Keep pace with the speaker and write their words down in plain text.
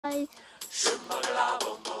guys,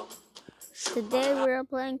 today we're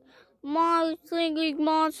playing My Singing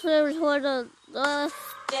Monsters for the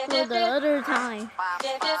other time.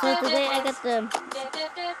 So today I got the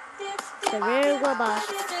rare wubbox.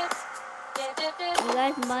 You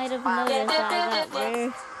guys might have noticed that I got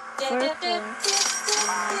rare purple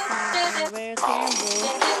and rare Campbell,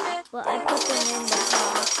 but I put them in the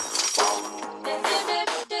box.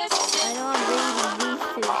 I know I'm bringing these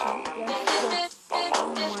two, so just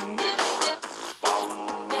one.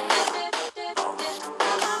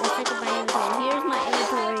 Let's check out my inventory. Here's my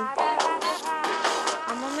inventory.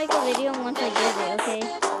 I'm gonna make a video once I get it, okay? And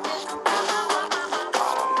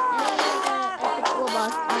then I got an epic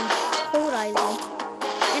wubbox on Cold Island,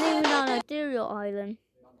 and even on Ethereal Island.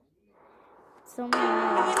 So many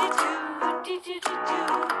else.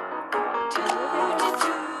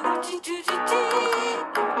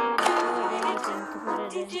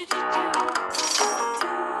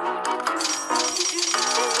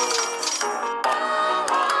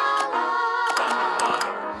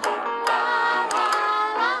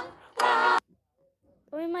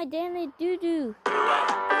 Where's my daily doo-doo?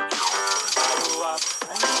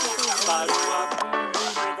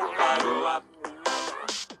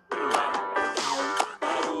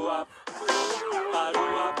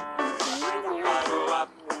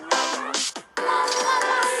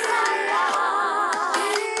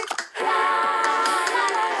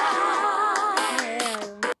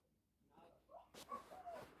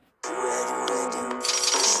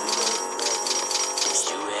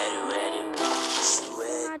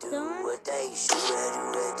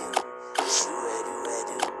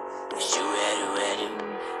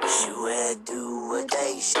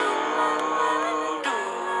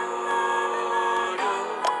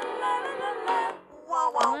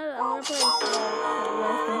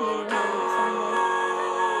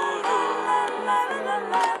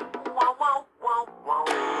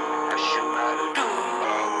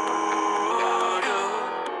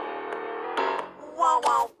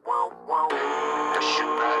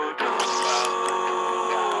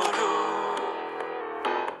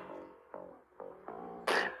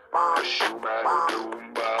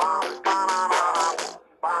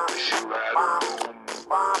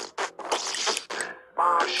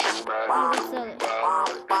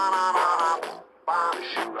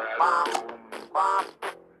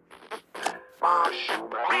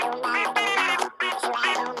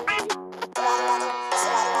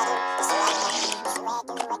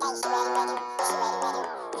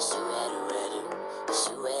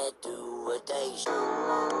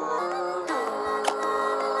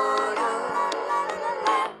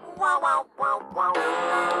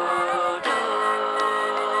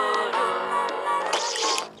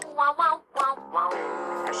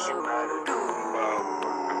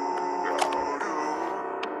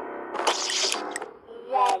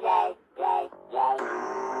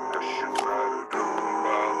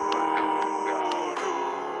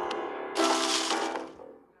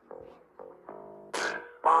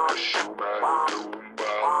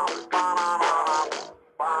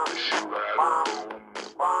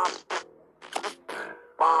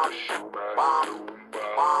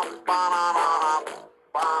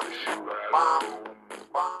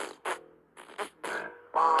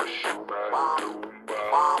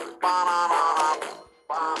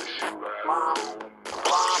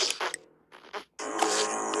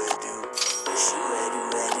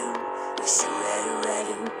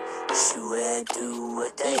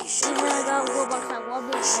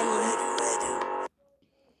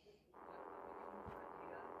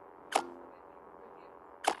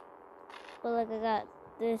 But like I got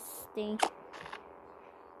this thing.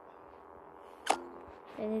 I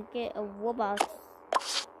can get a wubbox.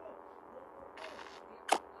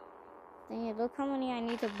 Dang it, look how many I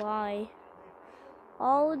need to buy.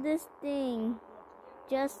 All this thing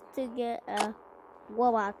just to get a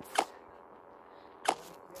wubbox.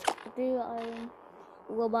 Ethereal Island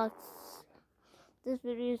wubbox. This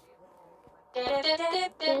video is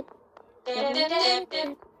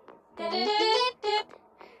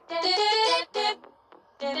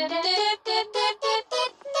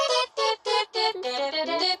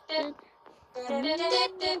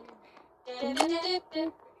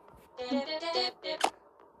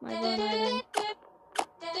my Bone Island.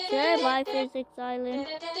 Should I buy Physics Island?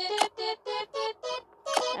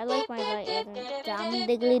 I like my light island. Dum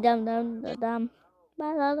diggly dum dum dum.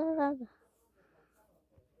 Ba la la la.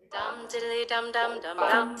 Dum diddly dum dum dum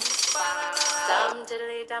dum. Dum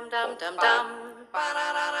diddly dum dum dum dum.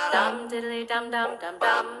 Dum diddly dum dum dum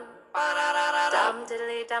dum. Dum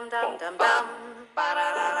diddly dum dum dum dum.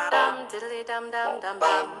 Dum diddly dum dum dum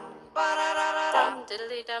dum. Dum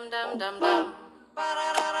diddly dum dum dum dum.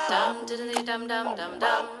 Dum diddly dum dum dum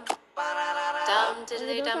dum. Dum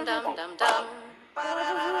diddly dum dum dum dum.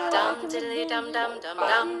 Dum diddly dum dum dum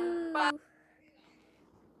dum.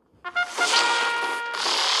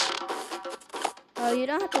 Oh, you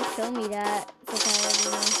don't have to show me that. It's okay, I already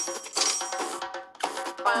know.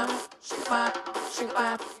 Bop, shake bop, shake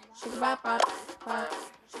bop, bop, bop,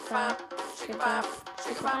 shake bop, shake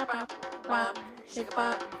bop, bop, bop, shake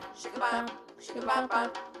bop, shake bop, shake bop,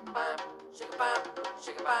 bop.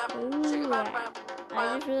 Ooh, I just realized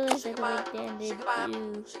I could make dandid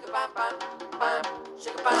too.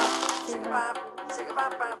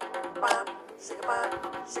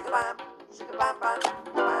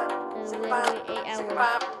 We gotta wait 8 hours.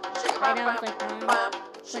 Right now it's like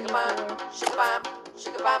 9:24.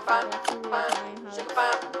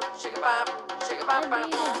 I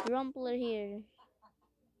need a drumpler here.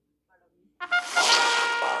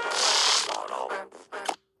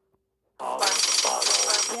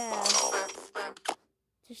 Yeah.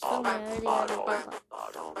 Just show me, I already got a glow box.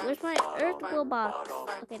 Where's my earth glow box?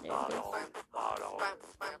 Okay, there it is.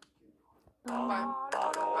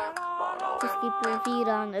 Just keep your feet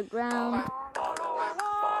on the ground.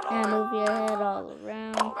 And move your head all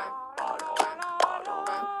around.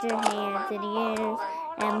 Put your hands in the air.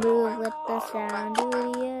 And move with the sound. Do the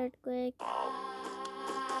earthquake.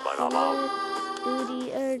 Do the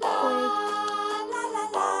earthquake.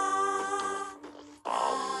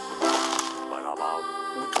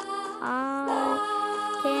 I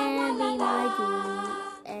can be mighty,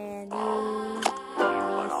 and you can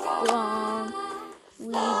be strong. We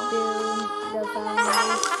build the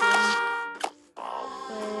foundation,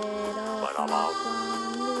 where it all comes from.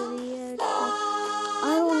 Do the earthquake. I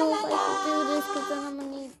don't know if I should do this, because then I'm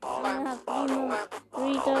gonna have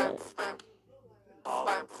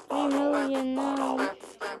 3 million now.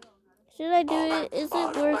 Should I do it? Is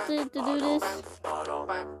it worth it to do this?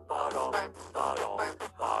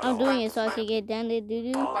 I'm doing it so I can get down to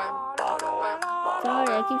doo-doo. Sorry,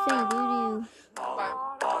 I keep saying doo-doo.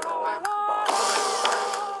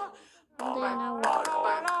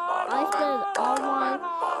 I spent all my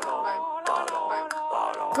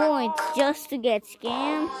coins just to get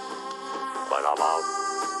scammed.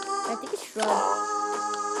 I think it's shrub.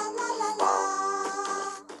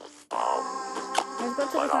 Let's go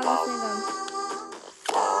to the Coliseum.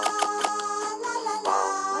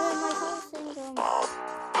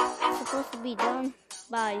 Supposed to be done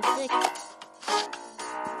by 6.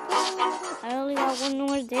 I only got 1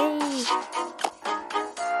 more day.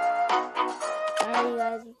 Alright,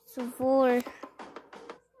 guys, so for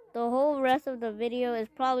the whole rest of the video is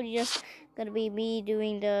probably just gonna be me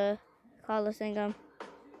doing the Coliseum.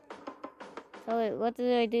 So wait, what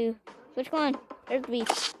did I do? Which one? There's the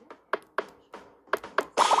beach.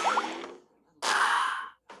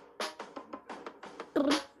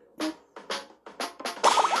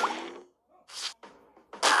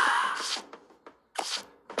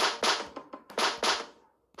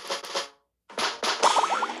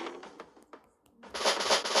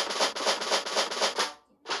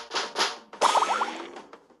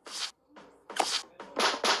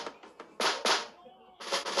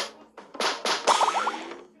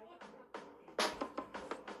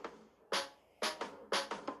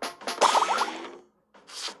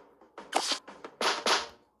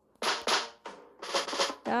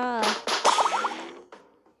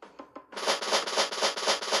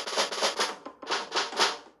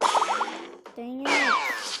 Dang it.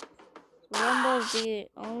 Rumbo's the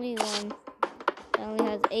only one that only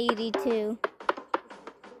has 82.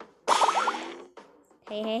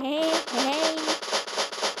 Hey, hey, hey, hey, hey.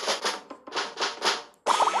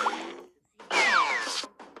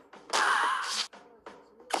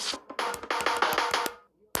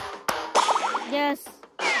 Yes.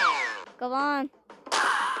 Come on.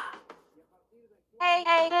 Hey,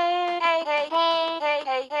 hey, hey, hey, hey, hey,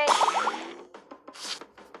 hey, hey.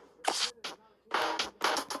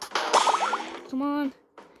 Come on.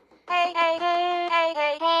 Hey, hey, hey, hey,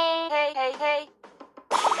 hey, hey, hey, hey.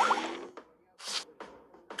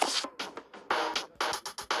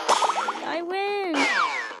 I win.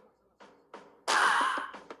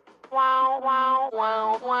 Wow, wow,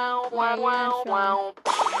 wow, wow, wow, wow, wow.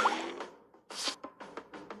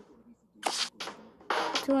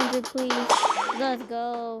 200, please. Let's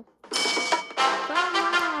go. Come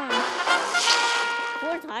on.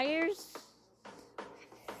 4 tires?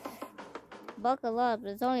 Buckle up.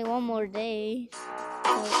 It's only 1 more day. So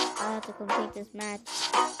I have to complete this match.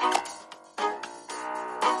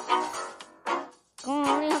 Come on, I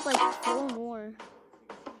only have like 4 more.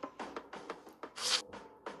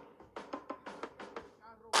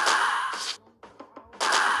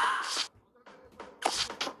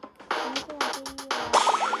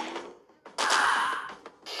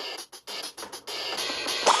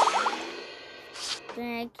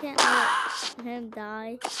 I can't let him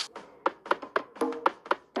die.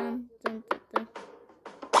 Dun, dun, dun, dun.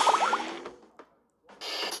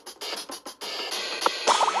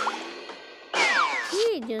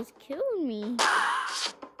 He just killed me.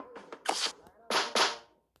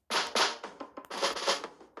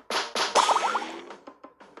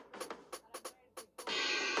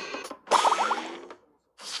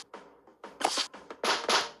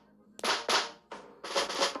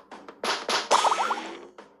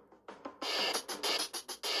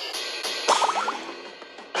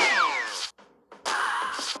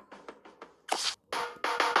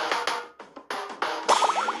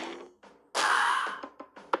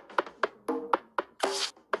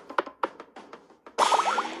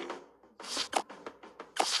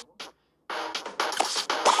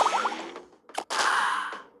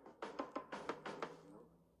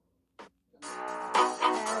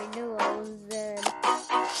 I knew I was dead.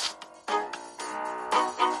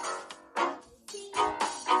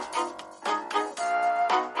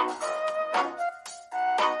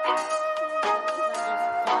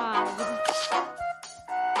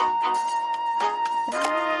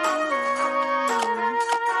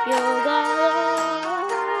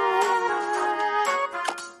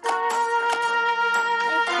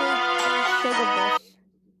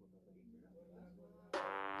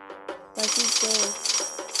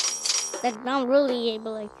 Like, not really,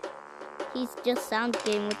 but like, he's just sound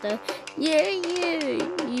game with the yeah, yeah,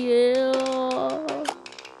 yeah.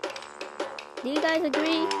 Do you guys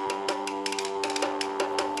agree?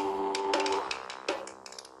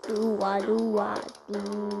 Do-wah, do-wah, do.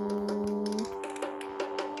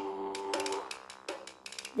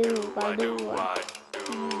 Do-wah, do-wah.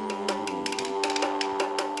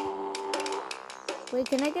 Wait,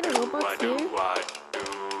 can I get a wubbox here?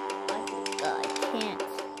 I can't.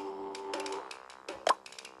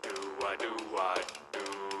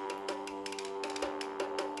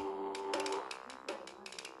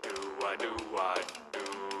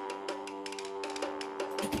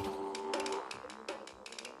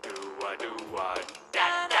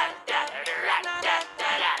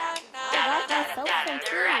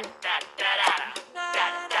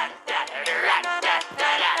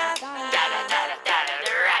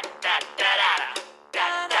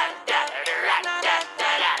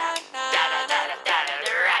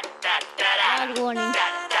 Warning.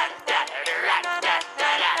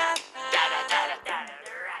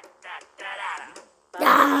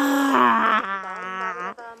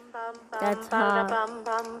 That's hot.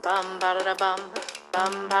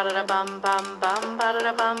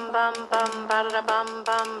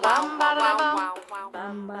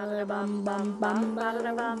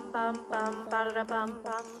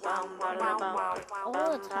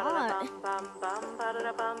 Oh, it's hot.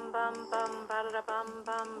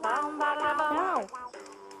 Wow.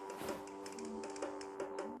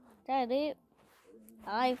 That it.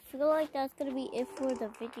 I feel like that's gonna be it for the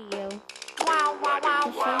video.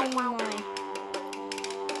 To show you mine.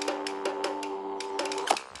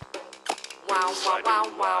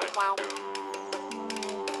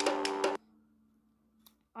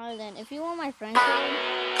 Alright then, if you want my friend code,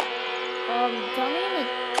 tell me in the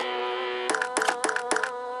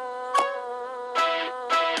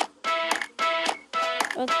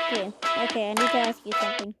Okay, I need to ask you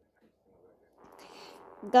something.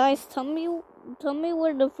 Guys, tell me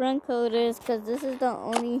where the friend code is, cause this is the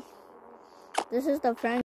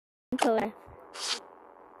friend code.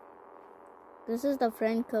 This is the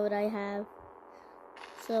friend code I have.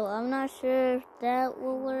 So I'm not sure if that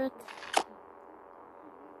will work.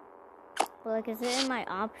 But like, is it in my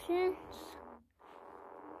options?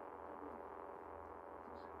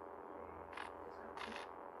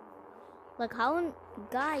 Like, how,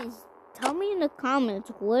 guys, tell me in the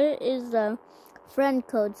comments, what is the friend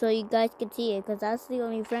code so you guys can see it, because that's the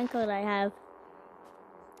only friend code I have.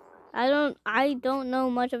 I don't know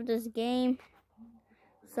much of this game.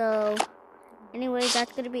 So, anyway,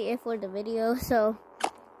 that's going to be it for the video. So,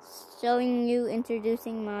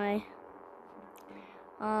 introducing my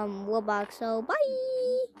wubbox. So, bye!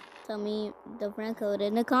 Tell me the friend code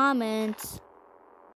in the comments.